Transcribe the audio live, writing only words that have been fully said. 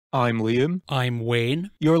I'm Liam. I'm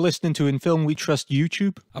Wayne, You're listening to In Film We Trust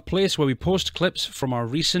YouTube. a place where we post clips from our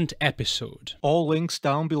recent episode. All links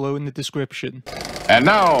down below in the description. And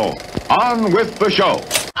now, on with the show.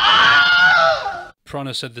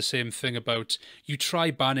 Prana said the same thing about, you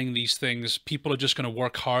try banning these things, people are just going to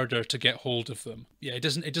work harder to get hold of them. Yeah, it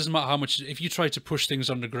doesn't matter how much, if you try to push things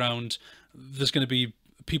underground, there's going to be,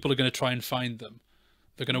 people are going to try and find them.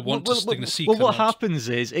 They're going to want to seek Well, them what out. happens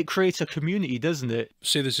is, it creates a community, doesn't it?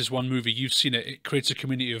 Say there's this one movie, you've seen it, it creates a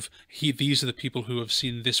community of, these are the people who have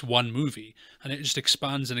seen this one movie, and it just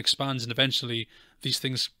expands and expands, and eventually these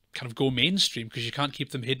things kind of go mainstream, because you can't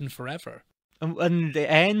keep them hidden forever. And it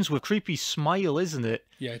ends with a creepy smile, isn't it?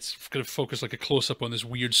 Yeah, it's going to focus like a close-up on this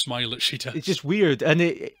weird smile that she does. It's just weird, and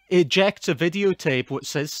it ejects a videotape which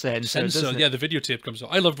says censor, doesn't it? Yeah, the videotape comes out.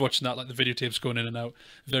 I loved watching that, like the videotapes going in and out.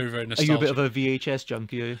 Very, very Are nostalgic. you a bit of a VHS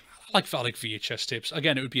junkie? I like VHS tapes.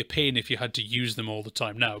 Again, it would be a pain if you had to use them all the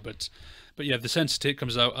time now, but yeah, the censor tape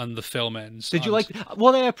comes out and the film ends. Did you like...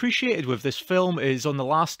 What I appreciated with this film is, on the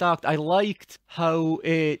last act, I liked how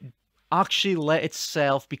it actually let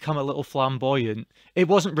itself become a little flamboyant. It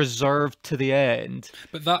wasn't reserved to the end.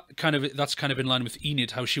 But that's kind of in line with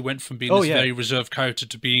Enid, how she went from being this very reserved character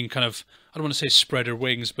to being kind of, I don't want to say spread her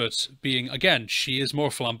wings, but being, again, she is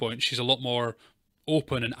more flamboyant. She's a lot more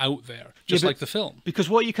open and out there, just like the film. Because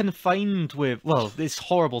what you can find with, well, this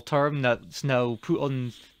horrible term that's now put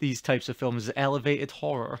on these types of films is elevated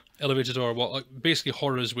horror. Elevated horror, well, like basically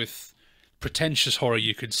horrors with pretentious horror,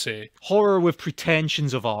 you could say. Horror with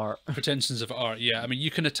pretensions of art. Pretensions of art, yeah. I mean, you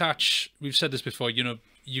can attach, we've said this before, you know,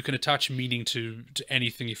 you can attach meaning to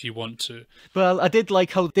anything if you want to. Well, I did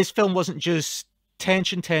like how this film wasn't just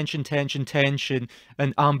tension, tension, tension, tension,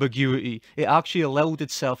 and ambiguity. It actually allowed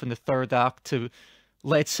itself in the third act to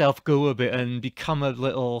let itself go a bit and become a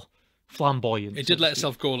little flamboyant. It did let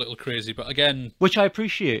itself go a little crazy, but again... Which I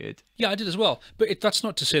appreciated. Yeah, I did as well. But that's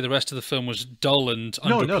not to say the rest of the film was dull and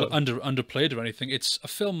underplayed or anything. It's a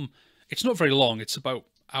film... It's not very long. It's about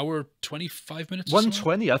hour 25 minutes or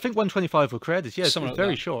 120. I think 125 were credits. Yes, it's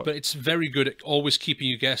very short. But it's very good at always keeping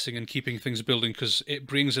you guessing and keeping things building, because it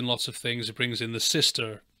brings in lots of things. It brings in the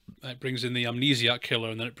sister, it brings in the amnesiac killer,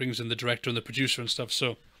 and then it brings in the director and the producer and stuff.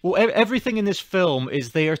 So... Well, everything in this film is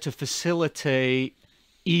there to facilitate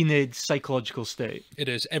Enid's psychological state. It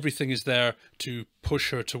is. Everything is there to push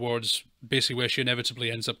her towards basically where she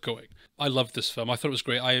inevitably ends up going. I loved this film. I thought it was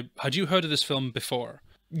great. Had you heard of this film before?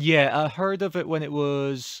 Yeah, I heard of it when it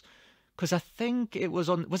was... Because I think it was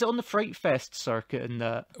on... Was it on the Fright Fest circuit and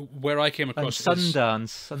that? Where I came across it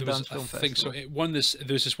Sundance Film Festival. I think so. It won this...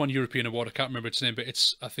 There was this one European award. I can't remember its name, but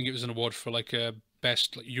I think it was an award for like a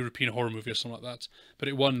best European horror movie or something like that. But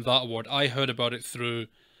it won that award. I heard about it through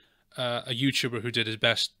a YouTuber who did his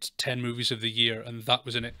best 10 movies of the year, and that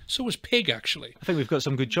was in it. So was Pig, actually. I think we've got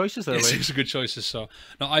some good choices there. Yes, it's good choices. So,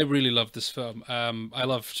 no, I really loved this film. I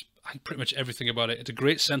loved pretty much everything about it. It's a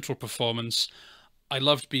great central performance. I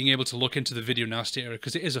loved being able to look into the video nasty era,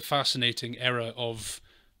 because it is a fascinating era of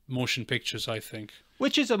motion pictures, I think.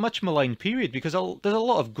 Which is a much maligned period, because there's a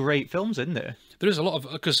lot of great films in there. There is a lot of...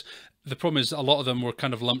 Because the problem is a lot of them were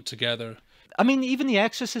kind of lumped together. I mean, even The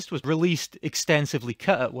Exorcist was released extensively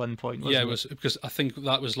cut at one point, wasn't it? Yeah, it was, because I think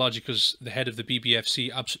that was largely because the head of the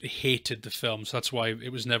BBFC absolutely hated the film, so that's why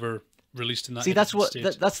it was never released in that. See, that's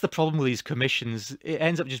the problem with these commissions. It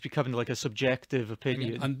ends up just becoming like a subjective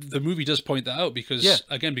opinion. And the movie does point that out, because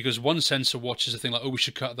again, because one censor watches a thing like, oh, we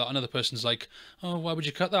should cut that, another person's like, oh, why would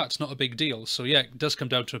you cut that? It's not a big deal. So yeah, it does come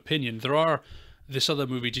down to opinion. There are this other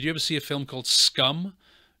movie. Did you ever see a film called Scum?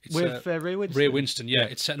 It's, with Ray Winston. Ray Winston, yeah.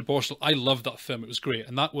 It's set in a brothel. I loved that film. It was great.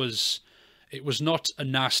 And it was not a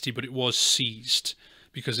nasty, but it was seized,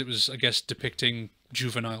 because it was, I guess, depicting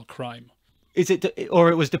juvenile crime. Or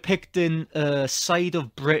it was depicting a side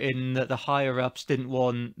of Britain that the higher-ups didn't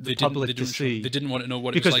want the public to see. They didn't want to know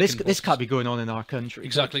what it was like. Because this can't be going on in our country.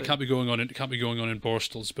 Exactly, it can't be going on in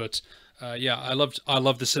Borstals. But yeah, I loved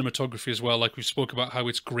the cinematography as well. Like we spoke about how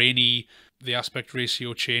it's grainy, the aspect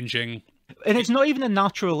ratio changing. And it's not even a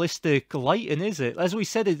naturalistic lighting, is it? As we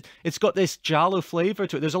said, it's got this giallo flavour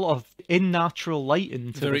to it. There's a lot of unnatural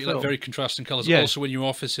lighting to the film. Like very contrasting colours. Yeah. Also, in your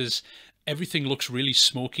offices, everything looks really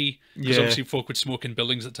smoky. Because obviously folk would smoke in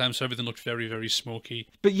buildings at times, so everything looked very, very smoky.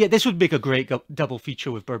 But yeah, this would make a great double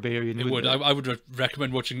feature with Barbarian. It would. I would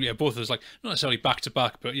recommend watching both of those, like, not necessarily back to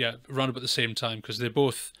back, but yeah, around about the same time, because they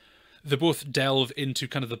both delve into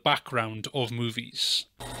kind of the background of movies.